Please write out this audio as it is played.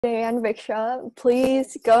Anviksha.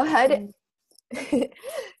 Please go ahead.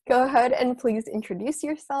 Go ahead and please introduce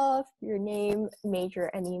yourself, your name, major,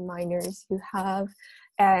 any minors you have,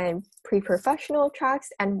 and pre-professional tracks,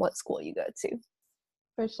 and what school you go to.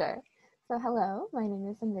 For sure. So hello, my name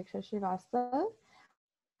is Anviksha Srivastava.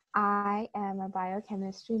 I am a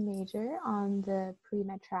biochemistry major on the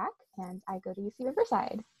pre-med track, and I go to UC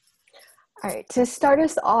Riverside. All right, to start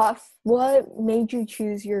us off, what made you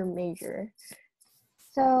choose your major?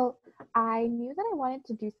 So I knew that I wanted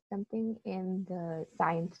to do something in the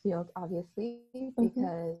science field, obviously,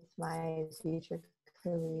 because my future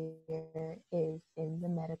career is in the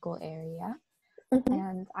medical area.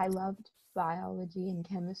 And I loved biology and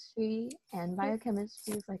chemistry, and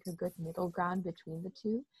biochemistry is like a good middle ground between the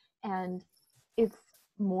two. And it's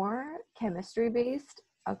more chemistry based,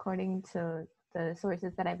 according to the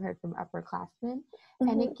sources that I've heard from upperclassmen,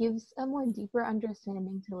 and it gives a more deeper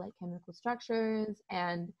understanding to like chemical structures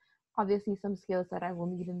and obviously some skills that I will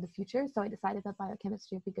need in the future. So I decided that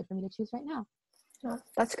biochemistry would be good for me to choose right now. Oh,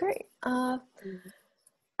 that's great. All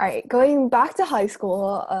right, going back to high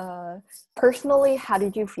school, personally, how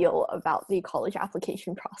did you feel about the college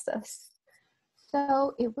application process?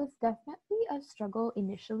 So it was definitely a struggle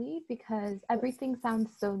initially because everything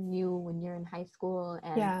sounds so new when you're in high school,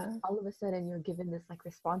 and all of a sudden you're given this like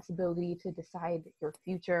responsibility to decide your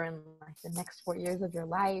future and like the next 4 years of your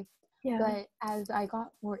life. But as I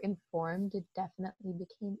got more informed, it definitely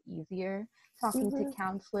became easier talking to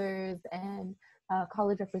counselors and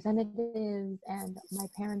college representatives, and my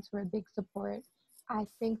parents were a big support. I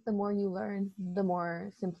think the more you learn, the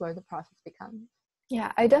more simpler the process becomes.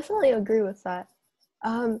 Yeah, I definitely agree with that.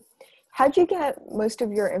 How'd you get most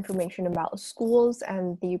of your information about schools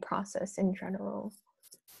and the process in general?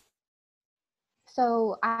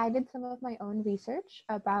 So I did some of my own research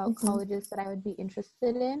about colleges that I would be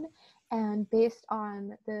interested in. And based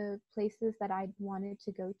on the places that I wanted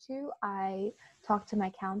to go to, I talked to my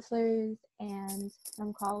counselors, and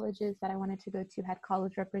some colleges that I wanted to go to had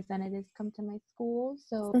college representatives come to my school.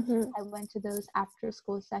 So I went to those after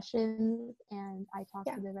school sessions and I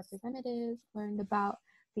talked to the representatives, learned about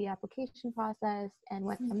the application process, and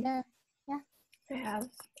went from there. Yeah,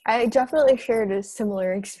 I definitely shared a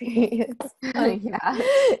similar experience.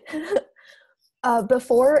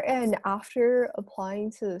 Before and after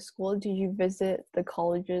applying to the school, did you visit the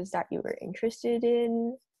colleges that you were interested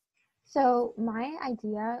in? So my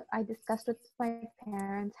idea, I discussed with my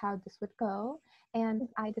parents how this would go, and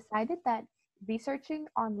I decided that researching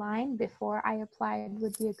online before I applied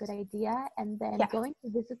would be a good idea, and then going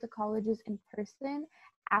to visit the colleges in person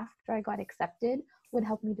after I got accepted would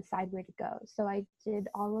help me decide where to go. So I did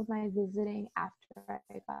all of my visiting after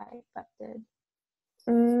I got accepted.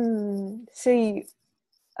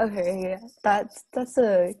 Okay, that's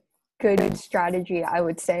a good strategy, I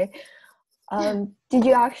would say. Did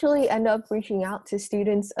you actually end up reaching out to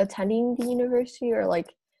students attending the university, or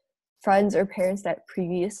like friends or parents that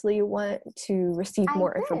previously went to receive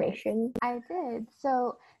more information? I did.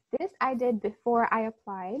 So this I did before I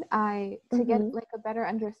applied. To get like a better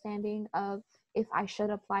understanding of if I should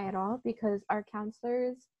apply at all, because our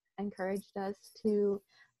counselors encouraged us to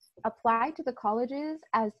apply to the colleges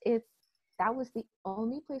as if that was the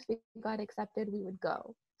only place we got accepted, we would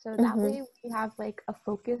go. So that way we have like a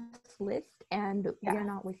focus list and we're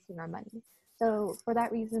not wasting our money. So for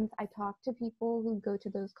that reason, I talked to people who go to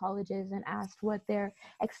those colleges and asked what their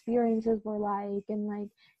experiences were like and like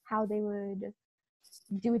how they would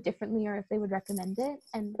do it differently or if they would recommend it.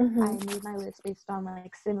 And I made my list based on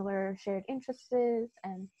like similar shared interests,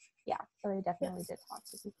 and so I definitely did talk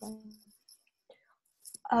to people.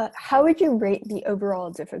 How would you rate the overall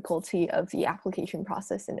difficulty of the application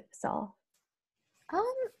process in itself?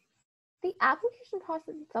 The application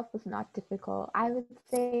process itself was not difficult. I would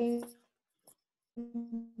say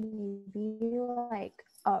maybe like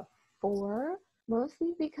a 4,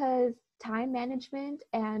 mostly because time management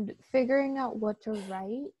and figuring out what to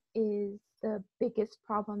write is the biggest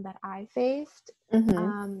problem that I faced.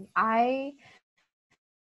 I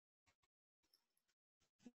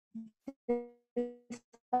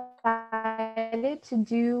decided to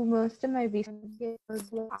do most of my research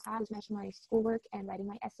as my schoolwork and writing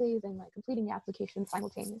my essays and like completing the application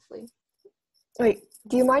simultaneously. Wait,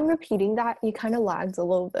 do you mind repeating that? You kind of lagged a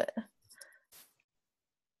little bit.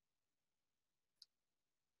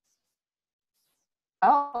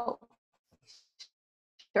 Oh,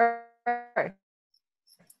 sure.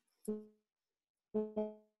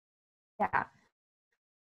 Yeah.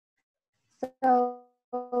 So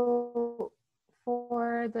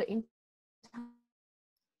for the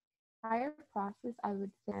entire process, I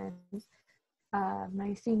would say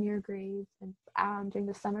my senior grades and during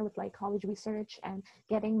the summer with like college research and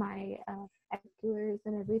getting my extracurriculars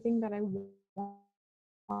and everything that I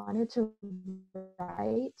wanted to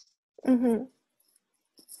write. Mm-hmm.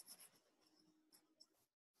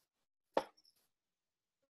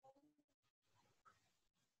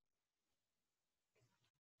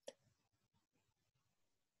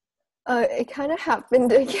 It kind of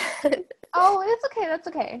happened again. Oh, it's okay. That's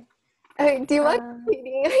okay. Do you mind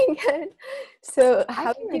repeating again? So, I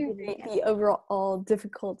how can did you repeat it rate again. the overall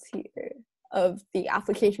difficulty of the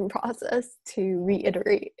application process to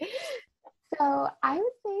reiterate? So I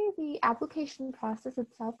would say the application process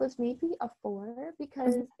itself was maybe a 4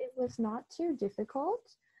 because it was not too difficult.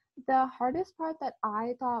 The hardest part that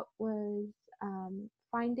I thought was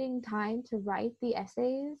finding time to write the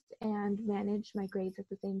essays and manage my grades at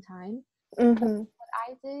the same time. So Mm-hmm. what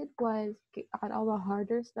I did was got all the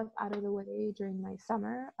harder stuff out of the way during my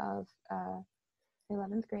summer of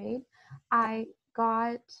 11th grade. I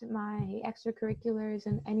got my extracurriculars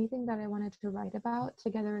and anything that I wanted to write about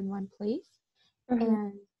together in one place. Mm-hmm.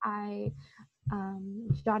 And I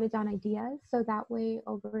jotted down ideas. So that way,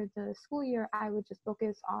 over the school year, I would just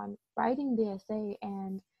focus on writing the essay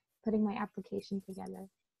and putting my application together.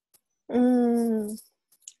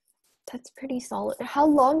 That's pretty solid. How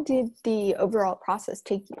long did the overall process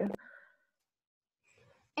take you?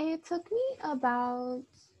 It took me about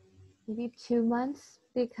maybe 2 months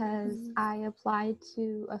because I applied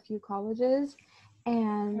to a few colleges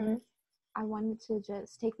and I wanted to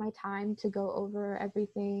just take my time to go over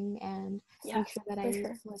everything and make sure that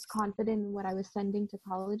I was confident in what I was sending to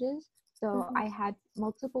colleges. So I had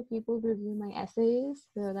multiple people review my essays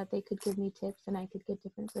so that they could give me tips and I could get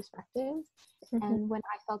different perspectives. And when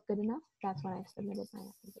I felt good enough, that's when I submitted my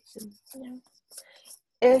application. Yeah.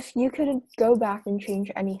 If you could go back and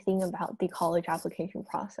change anything about the college application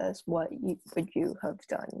process, what would you have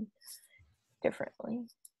done differently?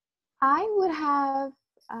 I would have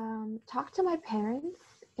talked to my parents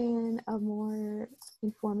in a more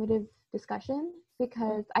informative discussion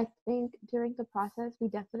because I think during the process we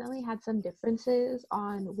definitely had some differences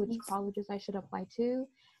on which colleges I should apply to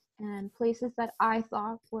and places that I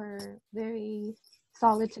thought were very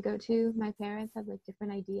solid to go to. My parents had like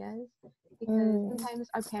different ideas because sometimes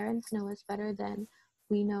our parents know us better than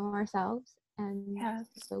we know ourselves, and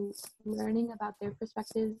so learning about their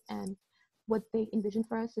perspectives and what they envision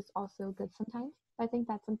for us is also good sometimes. I think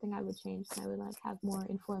that's something I would change, and I would like have more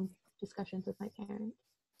informed discussions with my parents.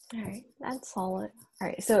 All right, that's solid. All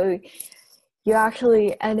right, so you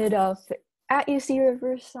actually ended up at UC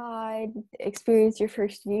Riverside, experienced your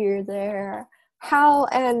first year there. How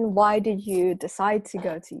and why did you decide to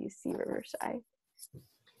go to UC Riverside?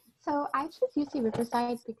 So I chose UC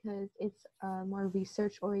Riverside because it's a more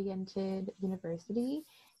research-oriented university,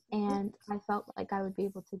 and I felt like I would be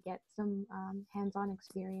able to get some hands-on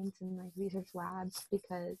experience in like research labs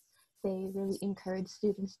because they really encourage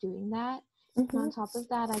students doing that. And on top of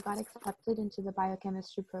that, I got accepted into the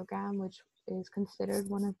biochemistry program, which is considered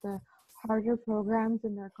one of the harder programs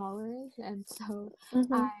in their college, and so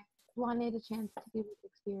I wanted a chance to be able to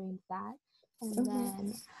experience that. And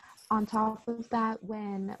then on top of that,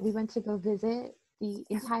 when we went to go visit, the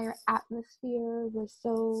entire atmosphere was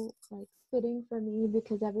so like fitting for me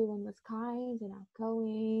because everyone was kind and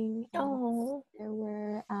outgoing, and there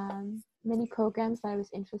were many programs that I was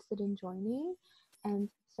interested in joining, and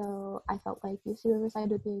so I felt like UC Riverside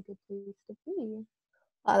would be a good place to be.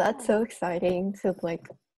 Oh, that's so exciting to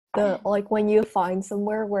like when you find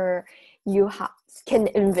somewhere where you can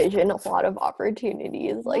envision a lot of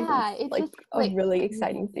opportunities. Like it's like a really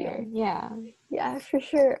exciting thing. Yeah, for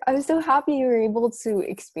sure. I'm so happy you were able to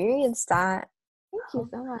experience that. Thank you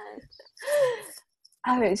so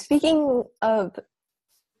much. Speaking of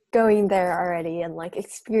going there already and like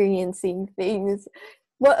experiencing things,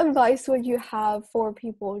 what advice would you have for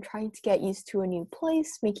people trying to get used to a new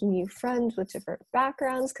place, making new friends with different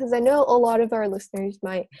backgrounds? Because I know a lot of our listeners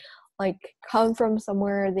might like come from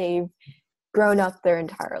somewhere they've grown up their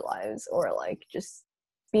entire lives, or like just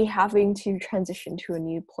be having to transition to a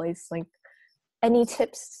new place. Like, any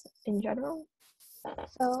tips in general?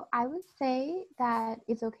 So I would say that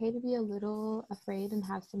it's okay to be a little afraid and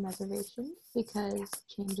have some reservations because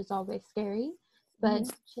change is always scary, but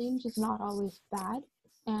change is not always bad,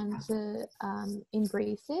 and to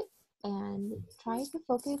embrace it and try to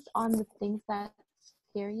focus on the things that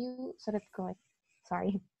scare you. Sort of going,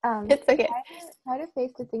 sorry. It's okay. Try to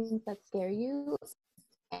face the things that scare you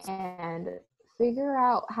and figure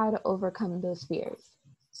out how to overcome those fears.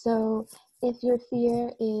 So if your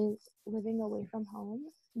fear is living away from home,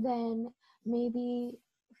 then maybe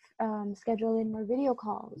schedule in more video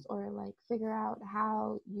calls, or like figure out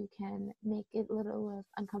how you can make it a little less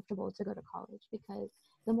uncomfortable to go to college, because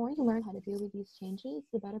the more you learn how to deal with these changes,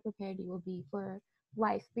 the better prepared you will be for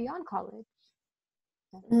life beyond college.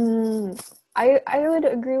 I would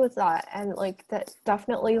agree with that, and like that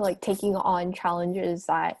definitely like taking on challenges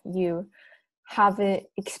that you haven't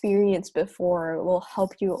experienced before will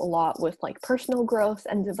help you a lot with like personal growth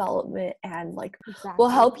and development, and like will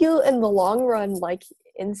Exactly. help you in the long run, like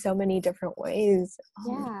in so many different ways.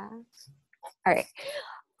 Yeah. All right,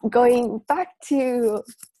 going back to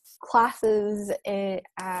classes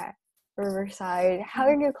at Riverside, how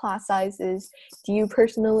are your class sizes? Do you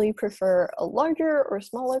personally prefer a larger or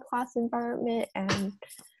smaller class environment, and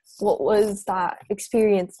what was that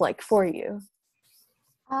experience like for you?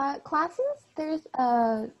 Classes, there's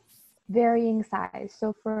a varying size.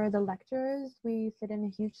 So for the lecturers, we sit in a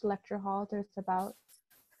huge lecture hall. There's about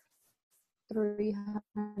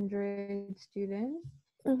 300 students,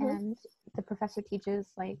 Mm-hmm. and the professor teaches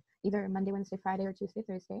like either Monday, Wednesday, Friday, or Tuesday,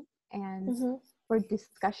 Thursday. And Mm-hmm. for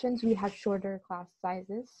discussions, we have shorter class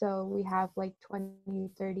sizes. So we have like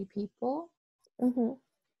 20, 30 people. Mm-hmm.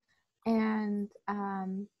 And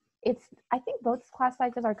it's, I think both class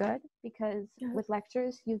sizes are good, because Yeah. with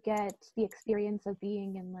lectures, you get the experience of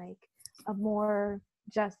being in like a more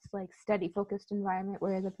just like steady focused environment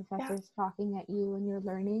where the professor is talking at you and you're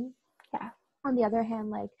learning. Yeah. On the other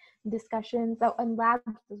hand, like discussions, and labs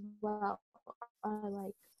as well, are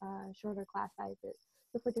like shorter class sizes.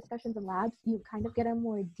 So for discussions and labs, you kind of get a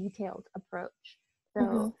more detailed approach.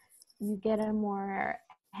 Mm-hmm. So you get a more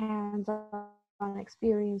hands-on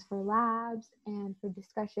experience for labs, and for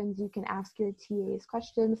discussions, you can ask your TAs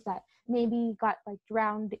questions that maybe got like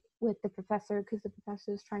drowned with the professor because the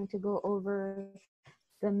professor is trying to go over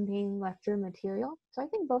the main lecture material. So I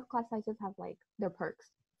think both class sizes have like their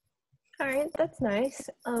perks. All right, that's nice.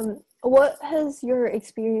 What has your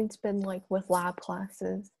experience been like with lab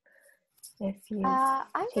classes, if you've I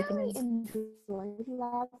taken really any? enjoyed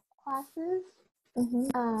lab classes.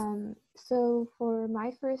 Mm-hmm. So for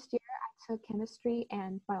my first year, I took chemistry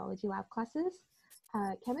and biology lab classes.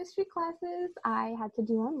 Chemistry classes I had to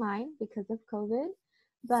do online because of COVID,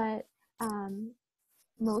 but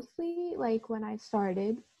mostly like when I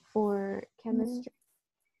started for Mm-hmm. chemistry,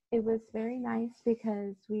 it was very nice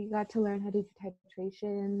because we got to learn how to do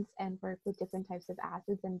titrations and work with different types of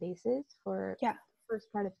acids and bases for Yeah. the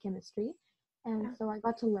first part of chemistry. And Yeah. so I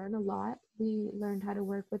got to learn a lot. We learned how to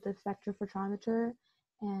work with the spectrophotometer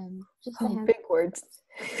and just the Oh, hands. big words.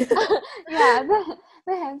 Yeah,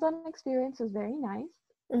 the hands-on experience was very nice.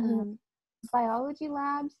 Mm-hmm. Um, Biology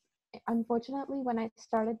labs, unfortunately, when I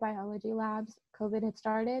started biology labs, COVID had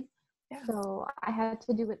started. Yeah. So I had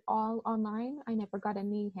to do it all online. I never got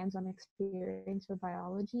any hands-on experience for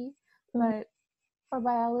biology. Mm-hmm. But for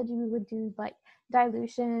biology, we would do like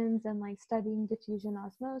dilutions and like studying diffusion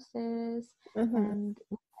osmosis Mm-hmm. and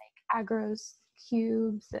like agarose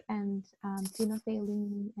cubes and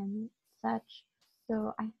phenolphthalein and such.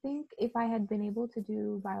 So I think if I had been able to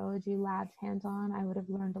do biology labs hands-on, I would have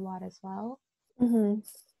learned a lot as well. Mm-hmm.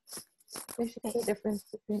 There's just a difference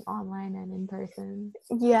between online and in person.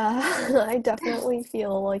 Yeah, I definitely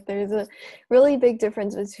feel like there's a really big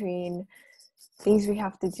difference between things we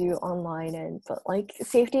have to do online, and but like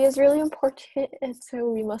safety is really important, and so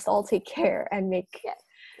we must all take care and make Yes,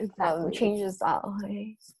 exactly. changes that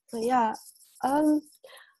way. But yeah, um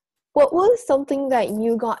what was something that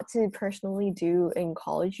you got to personally do in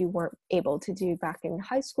college you weren't able to do back in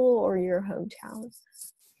high school or your hometown?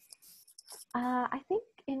 I think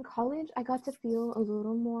in college, I got to feel a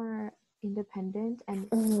little more independent and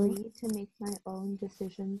Mm-hmm. free to make my own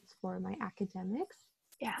decisions for my academics.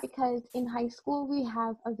 Yeah. Because in high school, we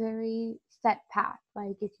have a very set path.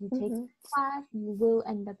 Like, if you take Mm-hmm. this class, you will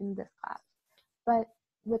end up in this class. But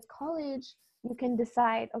with college, you can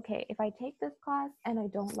decide, okay, if I take this class and I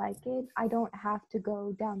don't like it, I don't have to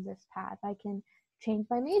go down this path. I can change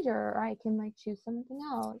my major, or I can like choose something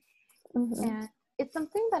else. Mm-hmm. And it's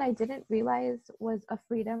something that I didn't realize was a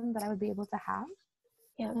freedom that I would be able to have.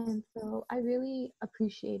 Yeah. And so I really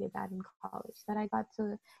appreciated that in college, that I got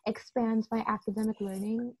to expand my academic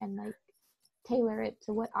learning and like tailor it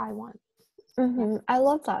to what I want. Yeah. Mm-hmm. I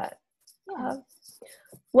love that. Yeah. Uh,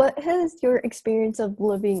 what has your experience of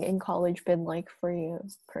living in college been like for you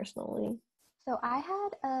personally? So I had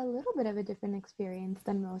a little bit of a different experience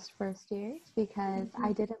than most first years because Mm-hmm.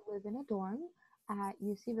 I didn't live in a dorm. At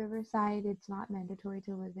UC Riverside, it's not mandatory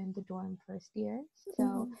to live in the dorm first year. So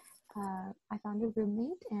Mm-hmm. I found a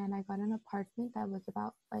roommate and I got an apartment that was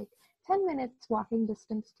about like 10 minutes walking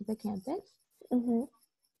distance to the campus. Mm-hmm.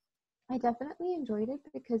 I definitely enjoyed it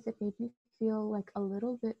because it made me feel like a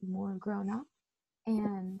little bit more grown up.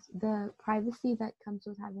 And the privacy that comes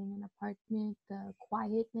with having an apartment, the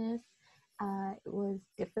quietness, was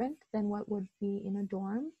different than what would be in a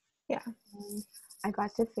dorm. Yeah. And I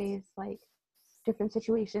got to face like different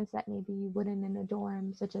situations that maybe you wouldn't in a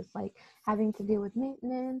dorm, such as like having to deal with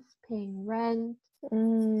maintenance, paying rent.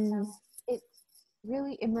 So it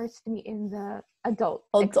really immersed me in the adult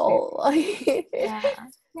experience. Yeah.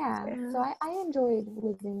 Yeah. So I enjoyed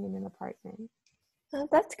living in an apartment.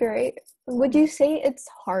 That's great. Would you say it's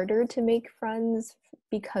harder to make friends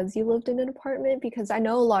because you lived in an apartment? Because I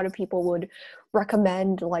know a lot of people would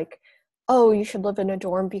recommend like, oh, you should live in a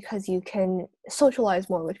dorm because you can socialize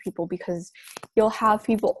more with people because you'll have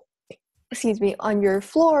people, excuse me, on your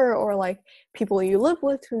floor or like people you live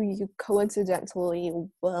with who you coincidentally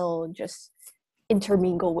will just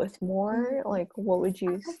intermingle with more. Like, what would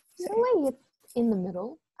you say? I feel like it's in the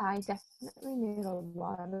middle. I definitely made a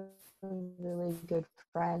lot of really good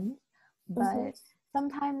friends, but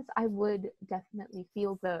sometimes I would definitely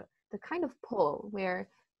feel the kind of pull where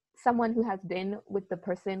someone who has been with the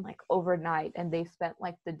person like overnight and they spent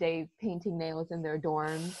like the day painting nails in their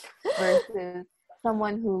dorms versus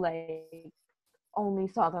someone who like only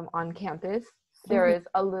saw them on campus. There is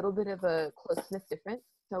a little bit of a closeness difference.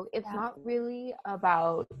 So it's not really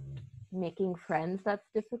about making friends that's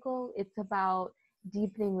difficult. It's about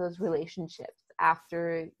deepening those relationships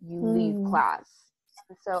after you leave class.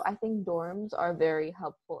 And so I think dorms are very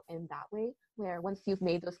helpful in that way, where once you've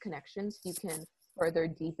made those connections, you can further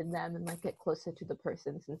deepen them and like get closer to the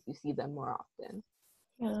person since you see them more often.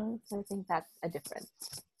 Yeah. So I think that's a difference.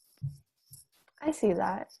 I see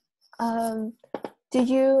that. Did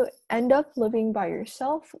you end up living by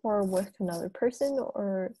yourself or with another person,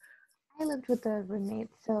 or? I lived with a roommate,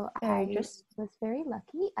 so I was very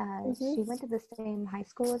lucky. She went to the same high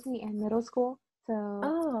school as me and middle school.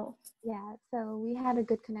 So yeah, so we had a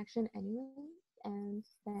good connection anyway, and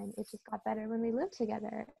then it just got better when we lived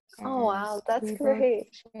together. And oh wow, that's we great.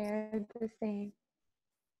 Shared the same.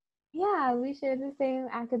 Yeah, we shared the same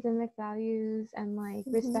academic values and like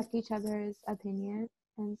respect each other's opinion.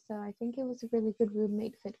 And so I think it was a really good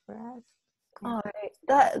roommate fit for us. Yeah. All right,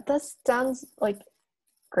 that sounds like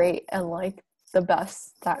great and like the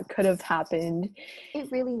best that could have happened.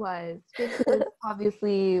 It really was, just because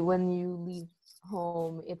obviously when you leave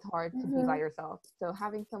home it's hard to be by yourself, so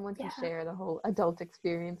having someone to share the whole adult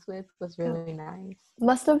experience with was really nice.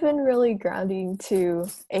 Must have been really grounding to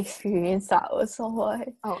experience that with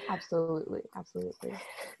someone. Oh, absolutely.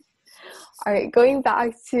 All right, going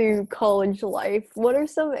back to college life, what are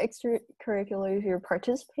some extracurriculars you're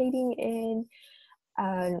participating in?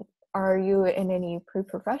 And are you in any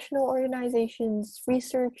pre-professional organizations,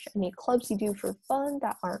 research, any clubs you do for fun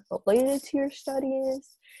that aren't related to your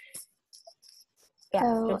studies? Yeah,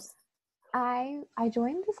 so I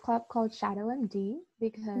joined this club called Shadow MD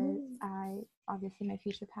because I obviously my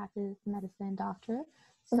future path is medicine doctor.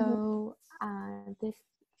 So this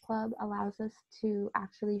club allows us to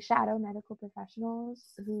actually shadow medical professionals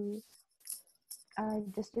who are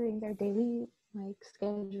just doing their daily like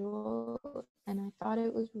schedule, and I thought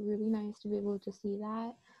it was really nice to be able to see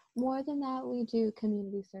that. More than that, we do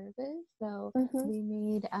community service. So we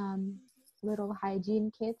made little hygiene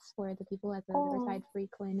kits for the people at the Riverside Free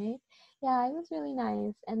Clinic. Yeah, it was really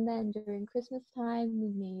nice. And then during Christmas time,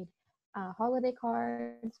 we made holiday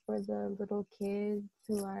cards for the little kids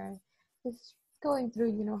who are just going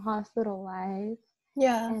through, hospital life.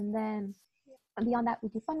 Yeah. And then beyond that, we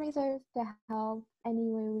do fundraisers to help any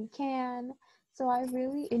way we can. So I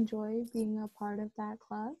really enjoy being a part of that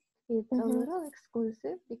club. It's a little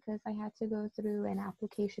exclusive because I had to go through an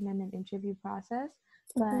application and an interview process,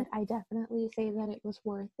 but I definitely say that it was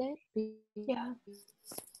worth it because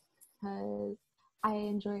I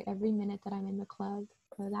enjoy every minute that I'm in the club.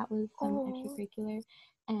 So that was some extracurricular,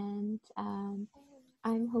 and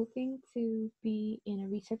I'm hoping to be in a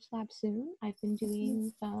research lab soon. I've been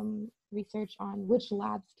doing some research on which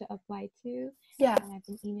labs to apply to. Yeah. And I've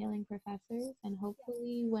been emailing professors, and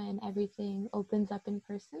hopefully when everything opens up in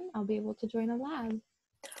person, I'll be able to join a lab.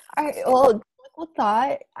 All right, well, with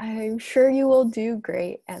that, I'm sure you will do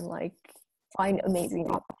great and like find amazing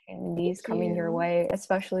opportunities coming your way,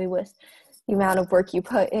 especially with the amount of work you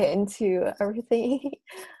put into everything.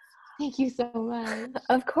 Thank you so much.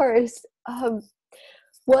 Of course.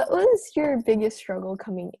 What was your biggest struggle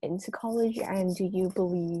coming into college, and do you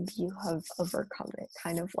believe you have overcome it?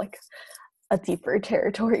 Kind of like a deeper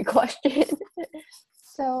territory question.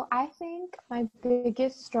 So I think my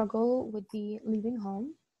biggest struggle would be leaving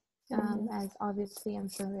home. as obviously I'm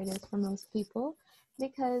sure it is for most people,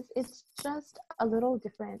 because it's just a little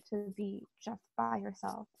different to be just by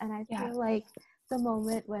yourself. And I feel like the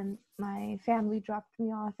moment when my family dropped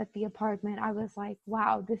me off at the apartment, I was like,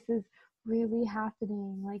 wow, this is really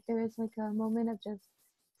happening. Like there is like a moment of just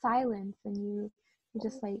silence, and you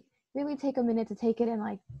just like really take a minute to take it in,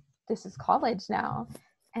 like this is college now.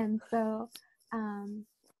 And so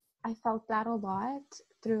I felt that a lot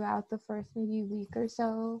throughout the first maybe week or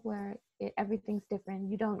so, where everything's different.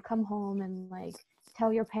 You don't come home and like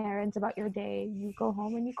tell your parents about your day. You go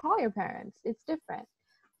home and you call your parents. It's different.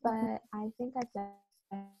 But I think I've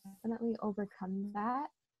definitely overcome that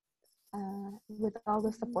with all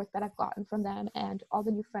the support that I've gotten from them and all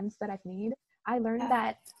the new friends that I've made. I learned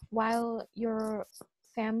that while your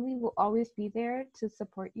family will always be there to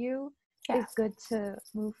support you, it's good to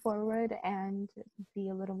move forward and be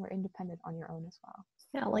a little more independent on your own as well.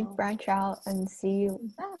 Yeah, like branch out and see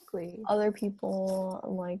exactly other people,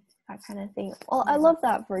 like that kind of thing. Well, I love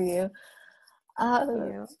that for you.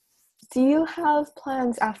 Do you have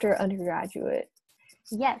plans after undergraduate?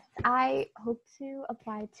 Yes, I hope to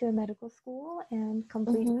apply to a medical school and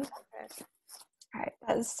complete it. All right,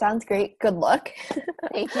 that sounds great. Good luck.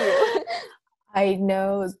 Thank you. I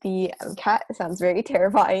know the MCAT sounds very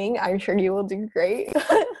terrifying. I'm sure you will do great.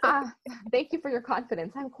 Thank you for your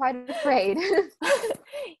confidence. I'm quite afraid.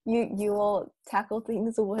 You will tackle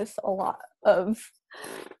things with a lot of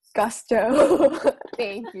gusto.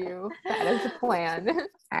 Thank you. That is the plan.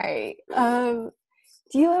 All right.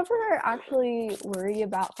 Do you ever actually worry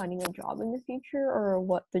about finding a job in the future, or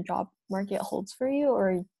what the job market holds for you,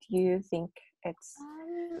 or do you think it's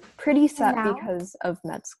pretty set because of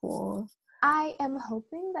med school? I am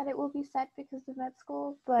hoping that it will be set because of med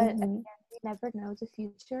school, but again, we never know the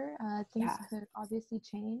future. Things could obviously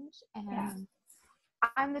change, and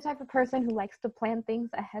I'm the type of person who likes to plan things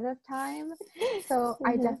ahead of time. So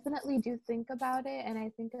I definitely do think about it, and I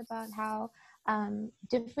think about how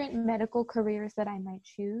different medical careers that I might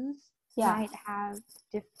choose might have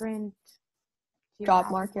different job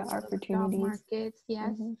market opportunities. Job markets,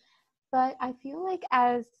 yes. But I feel like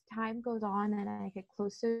as time goes on and I get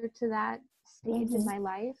closer to that stage in my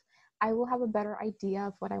life, I will have a better idea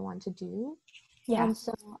of what I want to do. And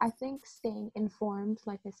so I think staying informed,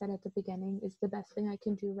 like I said at the beginning, is the best thing I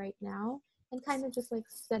can do right now, and kind of just like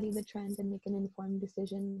study the trend and make an informed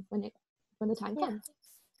decision when the time comes.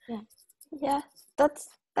 Yeah, that's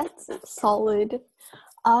solid.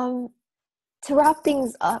 To wrap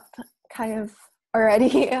things up, kind of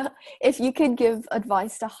already, if you could give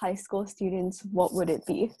advice to high school students, what would it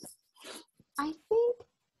be? I think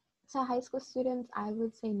to high school students, I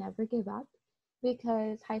would say never give up,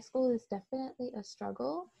 because high school is definitely a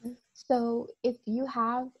struggle. So if you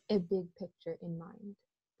have a big picture in mind,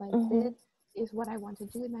 like this is what I want to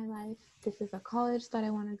do in my life, this is a college that I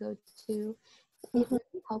want to go to, it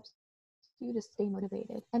really helps you to stay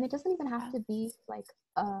motivated. And it doesn't even have to be like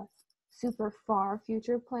a super far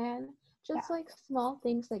future plan, just like small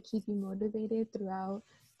things that keep you motivated throughout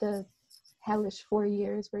the hellish 4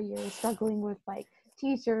 years where you're struggling with like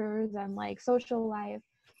teachers and like social life.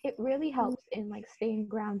 It really helps in like staying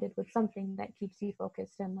grounded with something that keeps you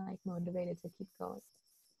focused and like motivated to keep going.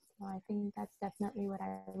 So I think that's definitely what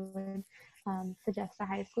I would suggest to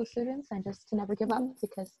high school students, and just to never give up,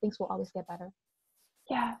 because things will always get better.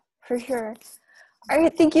 Yeah, for sure. All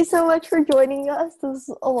right, thank you so much for joining us. This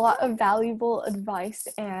is a lot of valuable advice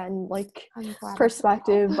and like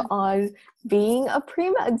perspective on being a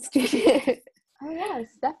pre-med student. Oh yes,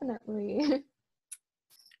 definitely.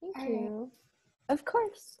 Thank you. Of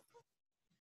course.